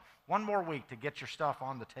one more week to get your stuff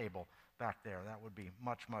on the table back there. That would be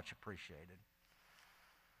much, much appreciated.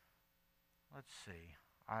 Let's see.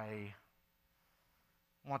 I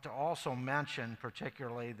want to also mention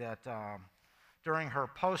particularly that during her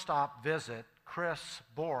post-op visit, Chris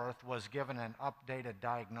Borth was given an updated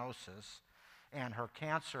diagnosis, and her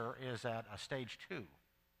cancer is at a stage 2.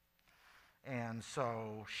 And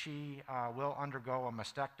so she will undergo a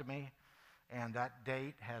mastectomy, and that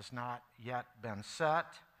date has not yet been set.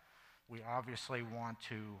 We obviously want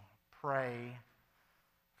to pray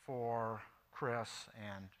for Chris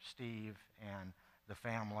and Steve and the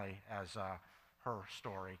family as her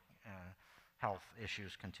story and health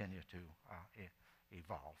issues continue to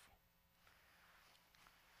evolve.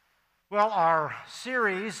 Well, our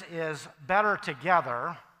series is Better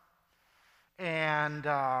Together, and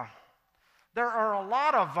there are a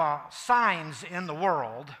lot of signs in the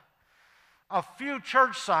world, a few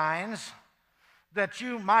church signs that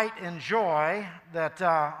you might enjoy that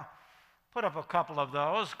put up a couple of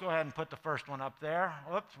those. Go ahead and put the first one up there.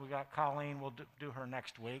 Whoops, we got Colleen. We'll do her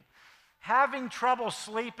next week. Having trouble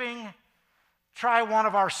sleeping, try one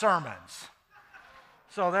of our sermons.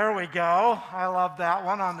 So there we go. I love that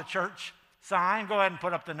one on the church sign. Go ahead and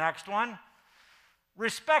put up the next one.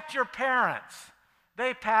 Respect your parents.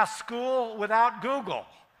 They passed school without Google.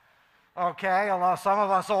 Okay, some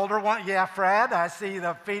of us older ones. Yeah, Fred, I see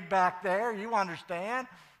the feedback there. You understand.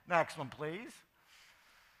 Next one, please.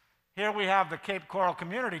 Here we have the Cape Coral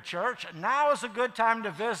Community Church. Now is a good time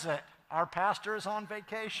to visit. Our pastor is on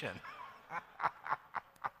vacation.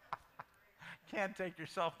 Can't take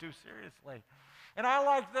yourself too seriously. And I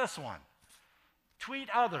like this one. Tweet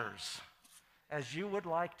others as you would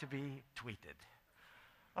like to be tweeted.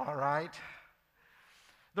 All right.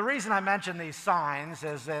 The reason I mention these signs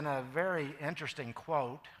is in a very interesting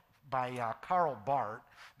quote by Karl Barth,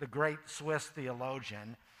 the great Swiss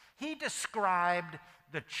theologian. He described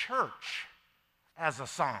the church as a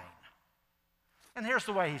sign. And here's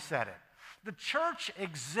the way he said it. The church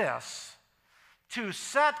exists to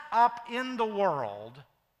set up in the world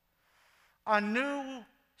a new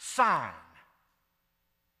sign,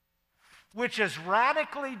 which is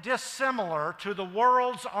radically dissimilar to the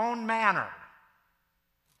world's own manner,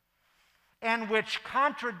 and which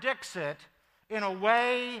contradicts it in a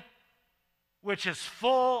way which is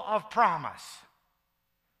full of promise.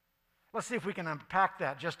 Let's see if we can unpack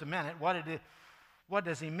that just a minute. What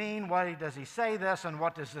does he mean? Why does he say this? And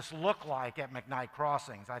what does this look like at McKnight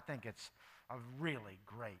Crossings? I think it's a really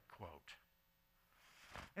great quote.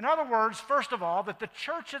 In other words, first of all, that the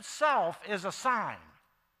church itself is a sign.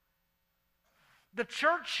 The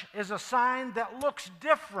church is a sign that looks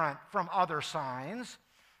different from other signs.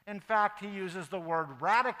 In fact, he uses the word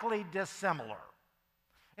radically dissimilar.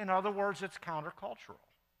 In other words, it's countercultural.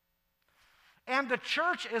 And the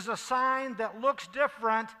church is a sign that looks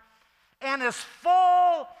different and is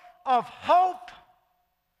full of hope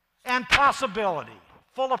and possibility,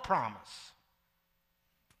 full of promise.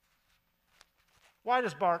 Why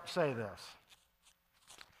does Barth say this?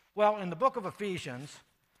 Well, in the book of Ephesians,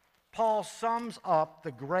 Paul sums up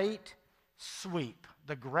the great sweep,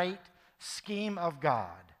 the great scheme of God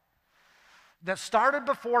that started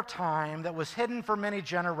before time, that was hidden for many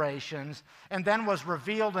generations, and then was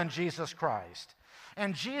revealed in Jesus Christ.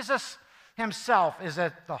 And Jesus himself is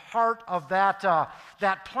at the heart of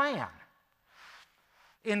that plan.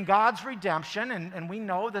 In God's redemption, and we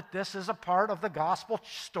know that this is a part of the gospel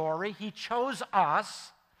story, he chose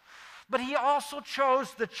us, but he also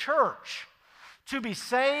chose the church to be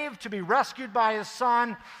saved, to be rescued by his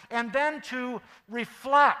Son, and then to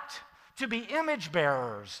reflect, to be image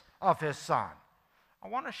bearers of his Son. I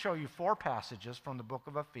want to show you 4 passages from the book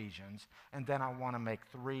of Ephesians, and then I want to make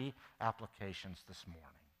 3 applications this morning.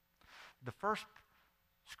 The first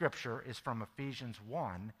scripture is from Ephesians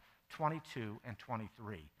 1, 22 and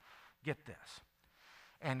 23. Get this.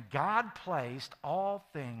 And God placed all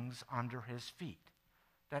things under his feet,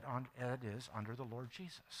 that is, under the Lord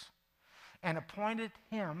Jesus, and appointed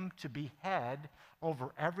him to be head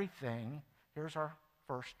over everything, here's our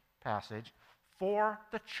first passage, for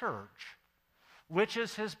the church, which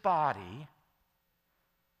is his body,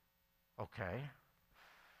 okay,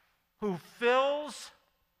 who fills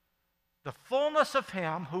the fullness of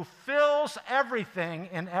him who fills everything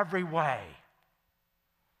in every way.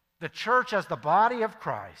 The church as the body of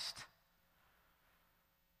Christ.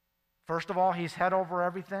 First of all, he's head over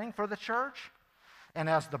everything for the church. And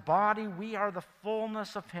as the body, we are the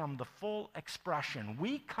fullness of him, the full expression.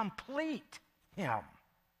 We complete him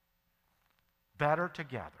better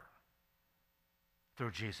together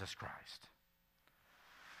through Jesus Christ.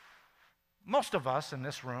 Most of us in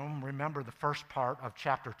this room remember the first part of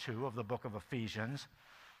chapter 2 of the book of Ephesians,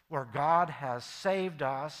 where God has saved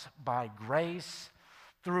us by grace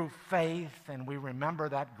through faith, and we remember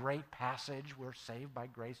that great passage, we're saved by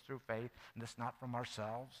grace through faith, and this not from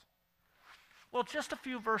ourselves. Well, just a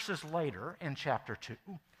few verses later in chapter 2,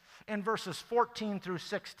 in verses 14 through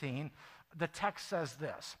 16, the text says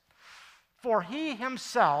this: "For he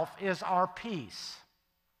himself is our peace,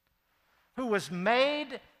 who has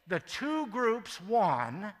made the two groups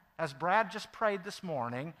one," as Brad just prayed this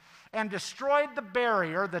morning, "and destroyed the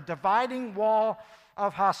barrier, the dividing wall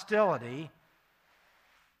of hostility."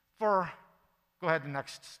 Go ahead to the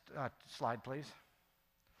next slide, please.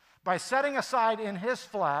 "By setting aside in his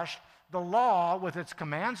flesh the law with its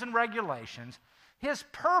commands and regulations, his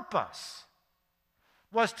purpose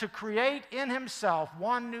was to create in himself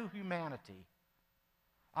one new humanity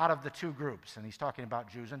out of the two groups." And he's talking about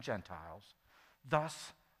Jews and Gentiles,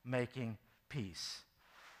 "thus making peace."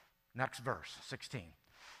 Next verse, 16.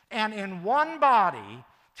 "And in one body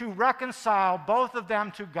to reconcile both of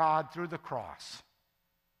them to God through the cross,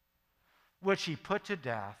 which he put to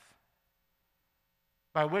death,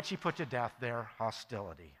 by which he put to death their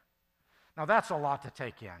hostility." Now that's a lot to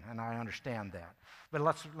take in, and I understand that. But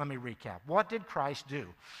let me recap. What did Christ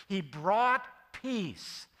do? He brought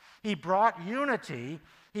peace. He brought unity.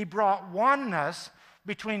 He brought oneness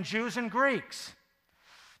between Jews and Greeks,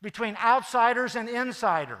 between outsiders and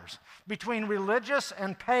insiders, between religious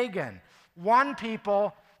and pagan. One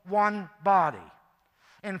people, one body.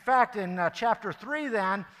 In fact, in chapter 3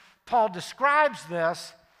 then, Paul describes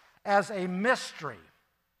this as a mystery.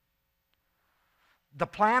 The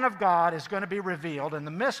plan of God is going to be revealed, and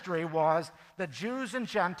the mystery was that Jews and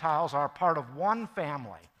Gentiles are part of one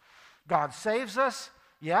family. God saves us.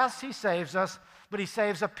 Yes, he saves us, but he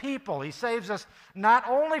saves a people. He saves us not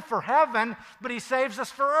only for heaven, but he saves us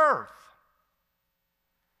for earth.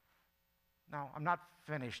 Now, I'm not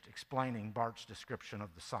finished explaining Bart's description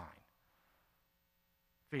of the sign.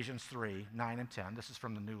 Ephesians 3, 9 and 10. This is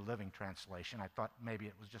from the New Living Translation. I thought maybe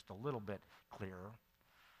it was just a little bit clearer.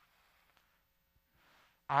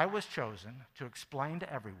 "I was chosen to explain to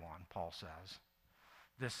everyone," Paul says,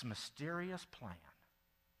 "this mysterious plan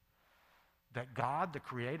that God, the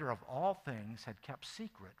creator of all things, had kept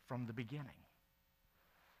secret from the beginning.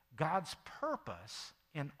 God's purpose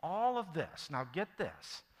in all of this," now get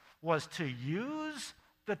this, "was to use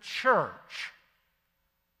the church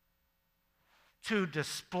to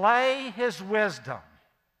display his wisdom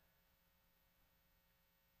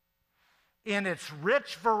in its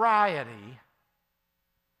rich variety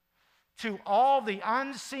to all the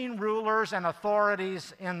unseen rulers and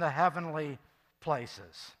authorities in the heavenly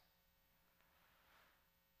places."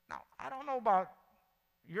 Now, I don't know about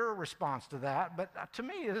your response to that, but to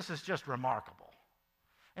me, this is just remarkable.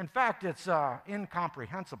 In fact, it's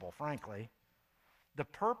incomprehensible, frankly. The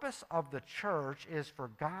purpose of the church is for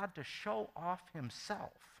God to show off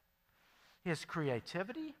himself, his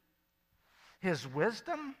creativity, his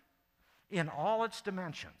wisdom in all its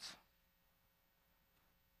dimensions.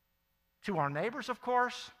 To our neighbors, of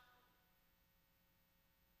course,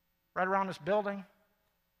 right around this building,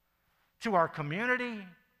 to our community,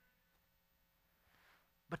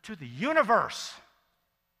 but to the universe,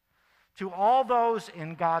 to all those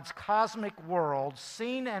in God's cosmic world,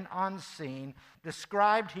 seen and unseen,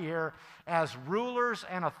 described here as rulers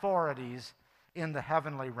and authorities in the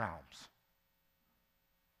heavenly realms.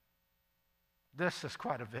 This is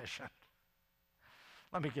quite a vision.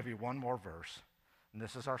 Let me give you one more verse. And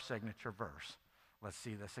this is our signature verse. Let's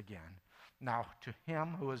see this again. "Now to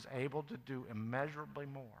him who is able to do immeasurably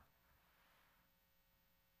more."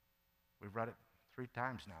 We've read it 3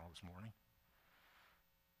 times now this morning.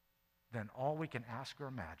 "Than all we can ask or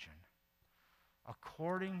imagine,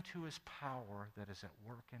 according to his power that is at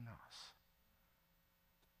work in us.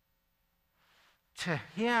 To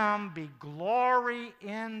him be glory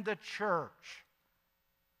in the church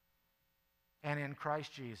and in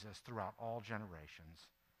Christ Jesus throughout all generations,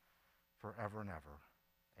 forever and ever.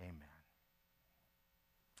 Amen."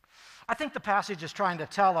 I think the passage is trying to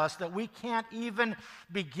tell us that we can't even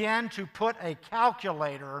begin to put a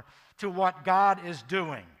calculator to what God is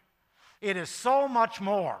doing. It is so much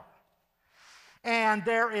more. And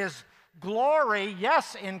there is glory,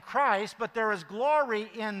 yes, in Christ, but there is glory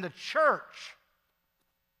in the church.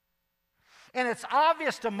 And it's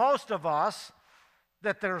obvious to most of us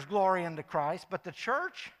that there's glory in the Christ, but the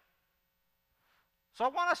church? So I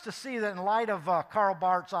want us to see that in light of Karl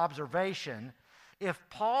Barth's observation, if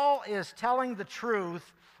Paul is telling the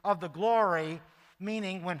truth of the glory,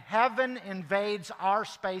 meaning when heaven invades our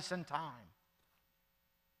space and time,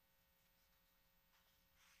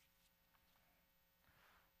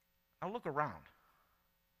 I look around.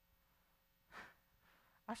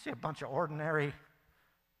 I see a bunch of ordinary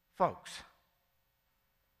folks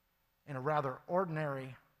in a rather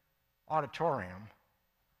ordinary auditorium.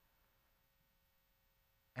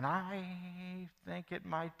 And I think it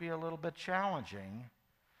might be a little bit challenging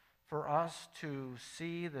for us to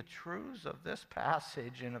see the truths of this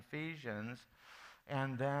passage in Ephesians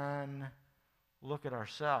and then look at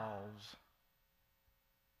ourselves.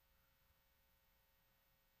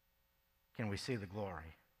 Can we see the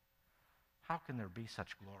glory? How can there be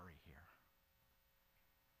such glory here?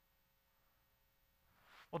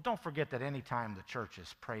 Well, don't forget that any time the church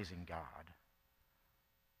is praising God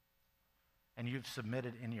and you've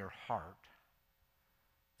submitted in your heart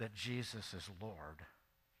that Jesus is Lord,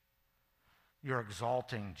 you're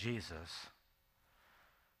exalting Jesus,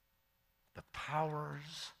 the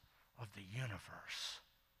powers of the universe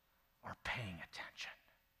are paying attention.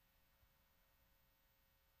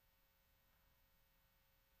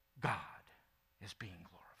 God is being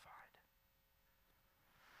glorified.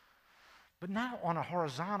 But now on a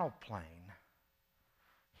horizontal plane,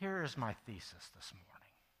 here is my thesis this morning.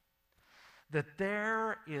 That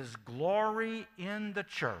there is glory in the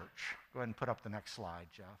church. Go ahead and put up the next slide,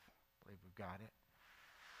 Jeff. I believe we've got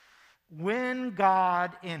it. When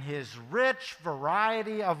God, in his rich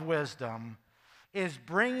variety of wisdom, is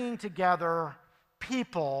bringing together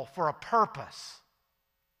people for a purpose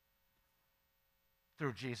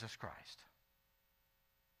through Jesus Christ.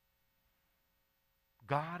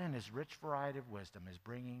 God, in his rich variety of wisdom, is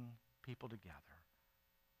bringing people together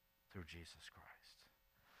through Jesus Christ.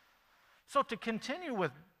 So to continue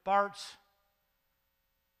with Bart's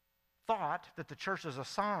thought that the church is a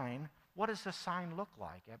sign, what does this sign look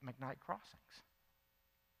like at McKnight Crossings?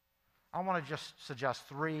 I want to just suggest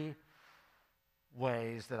three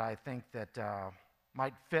ways that I think that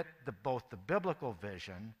might fit both the biblical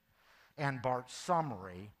vision and Bart's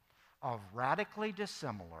summary of radically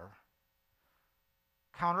dissimilar,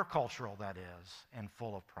 countercultural that is, and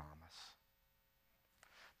full of promise.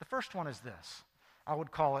 The first one is this. I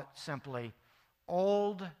would call it simply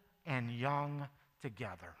old and young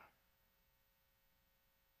together.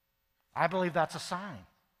 I believe that's a sign.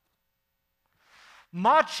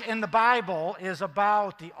 Much in the Bible is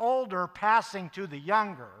about the older passing to the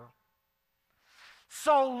younger.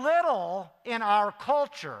 So little in our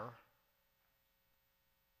culture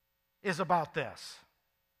is about this.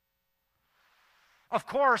 Of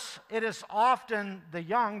course, it is often the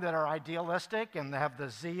young that are idealistic and have the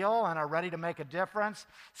zeal and are ready to make a difference.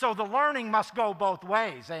 So the learning must go both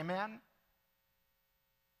ways, amen?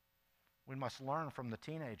 We must learn from the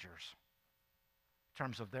teenagers in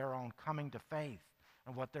terms of their own coming to faith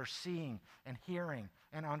and what they're seeing and hearing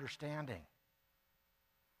and understanding.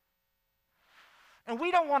 And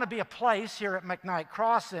we don't want to be a place here at McKnight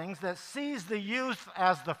Crossings that sees the youth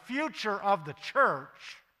as the future of the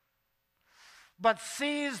church, but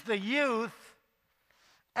sees the youth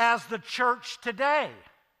as the church today.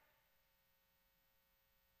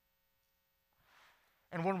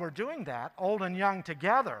 And when we're doing that, old and young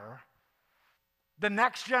together, the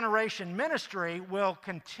next generation ministry will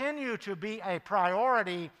continue to be a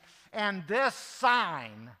priority, and this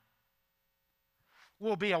sign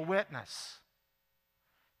will be a witness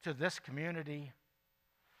to this community,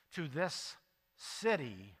 to this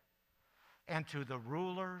city, and to the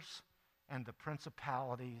rulers and the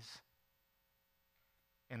principalities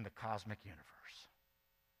in the cosmic universe.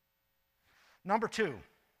 Number two,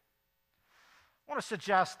 I want to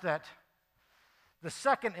suggest that the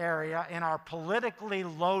second area in our politically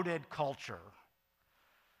loaded culture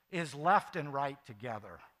is left and right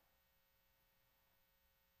together.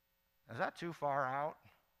 Is that too far out?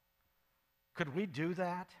 Could we do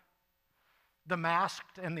that? The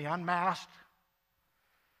masked and the unmasked?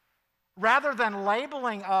 Rather than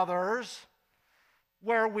labeling others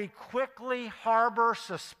where we quickly harbor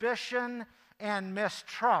suspicion and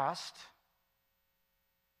mistrust,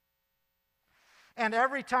 and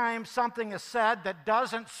every time something is said that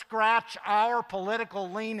doesn't scratch our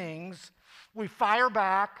political leanings, we fire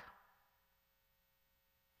back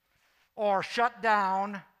or shut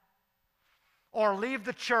down or leave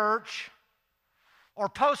the church or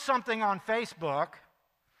post something on Facebook.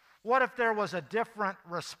 What if there was a different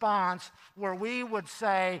response where we would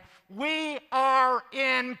say, we are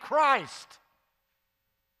in Christ?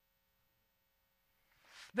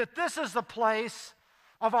 That this is the place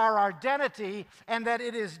of our identity and that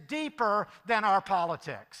it is deeper than our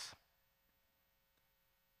politics.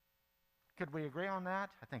 Could we agree on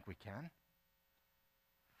that? I think we can.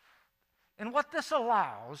 And what this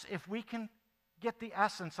allows, if we can get the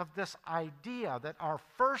essence of this idea that our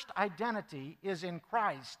first identity is in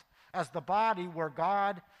Christ as the body where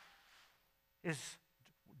God is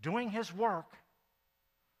doing his work,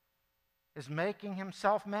 is making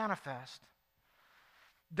himself manifest,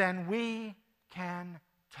 then we can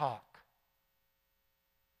talk.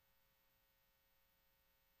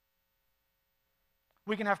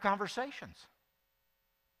 We can have conversations.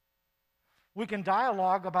 We can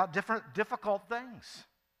dialogue about different difficult things.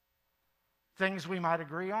 Things we might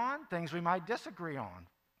agree on, things we might disagree on.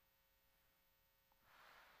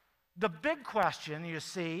 The big question, you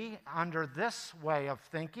see, under this way of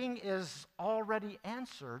thinking is already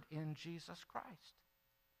answered in Jesus Christ.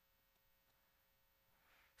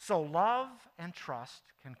 So love and trust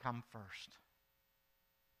can come first.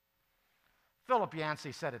 Philip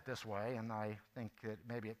Yancey said it this way, and I think that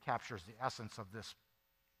maybe it captures the essence of this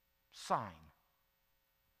sign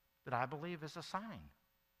that I believe is a sign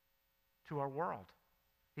to our world.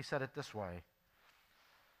 He said it this way: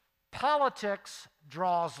 politics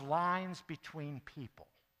draws lines between people.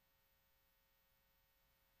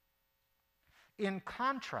 In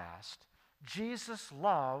contrast, Jesus'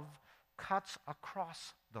 love cuts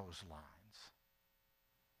across those lines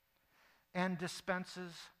and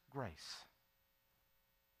dispenses grace.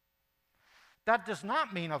 That does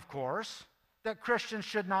not mean, of course, that Christians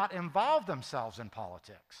should not involve themselves in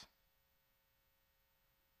politics.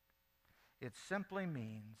 It simply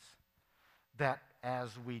means that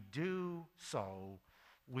as we do so,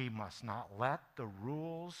 we must not let the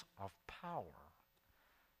rules of power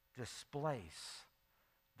displace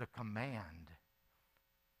the command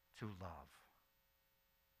to love.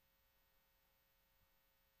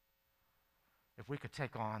 If we could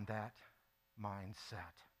take on that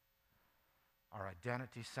mindset, our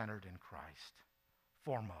identity centered in Christ,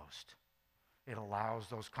 foremost, it allows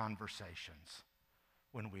those conversations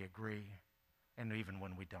when we agree and even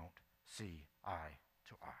when we don't see eye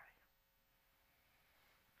to eye.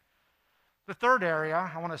 The third area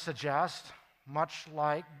I want to suggest, much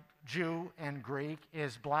like Jew and Greek,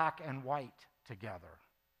 is black and white together.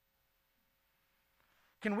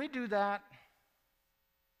 Can we do that?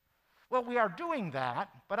 Well, we are doing that,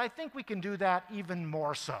 but I think we can do that even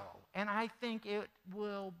more so. And I think it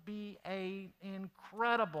will be an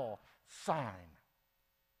incredible sign,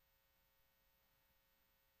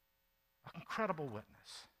 an incredible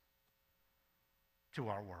witness to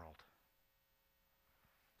our world.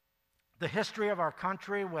 The history of our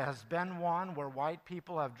country has been one where white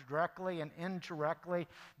people have directly and indirectly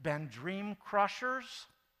been dream crushers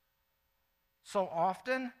so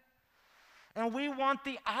often. And we want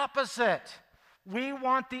the opposite. We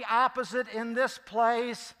want the opposite in this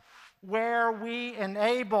place where we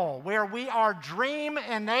enable, where we are dream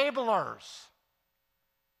enablers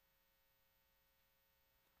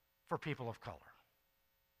for people of color.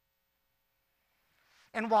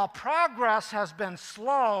 And while progress has been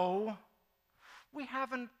slow, we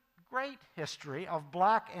have a great history of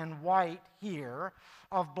black and white here,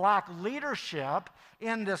 of black leadership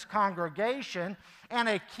in this congregation, and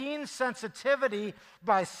a keen sensitivity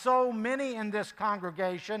by so many in this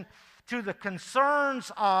congregation to the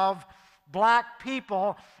concerns of black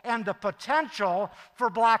people and the potential for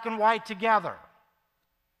black and white together.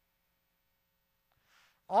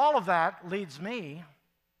 All of that leads me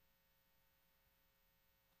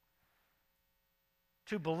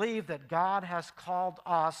to believe that God has called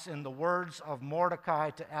us, in the words of Mordecai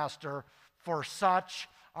to Esther, for such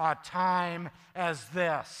a time as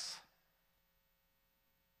this.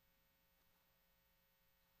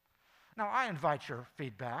 Now, I invite your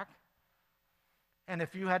feedback. And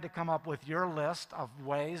if you had to come up with your list of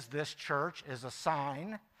ways this church is a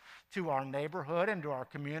sign to our neighborhood and to our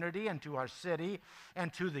community and to our city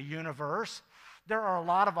and to the universe, there are a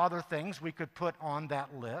lot of other things we could put on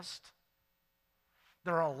that list.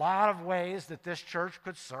 There are a lot of ways that this church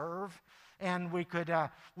could serve, and we could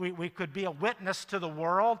be a witness to the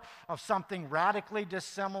world of something radically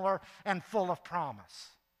dissimilar and full of promise.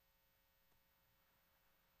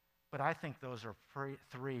 But I think those are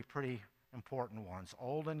three pretty important ones: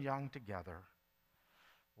 old and young together,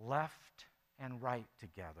 left and right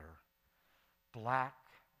together, black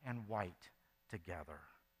and white together.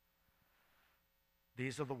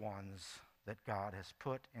 These are the ones that God has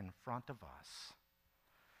put in front of us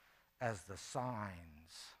as the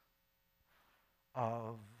signs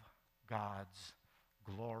of God's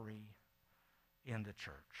glory in the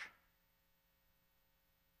church.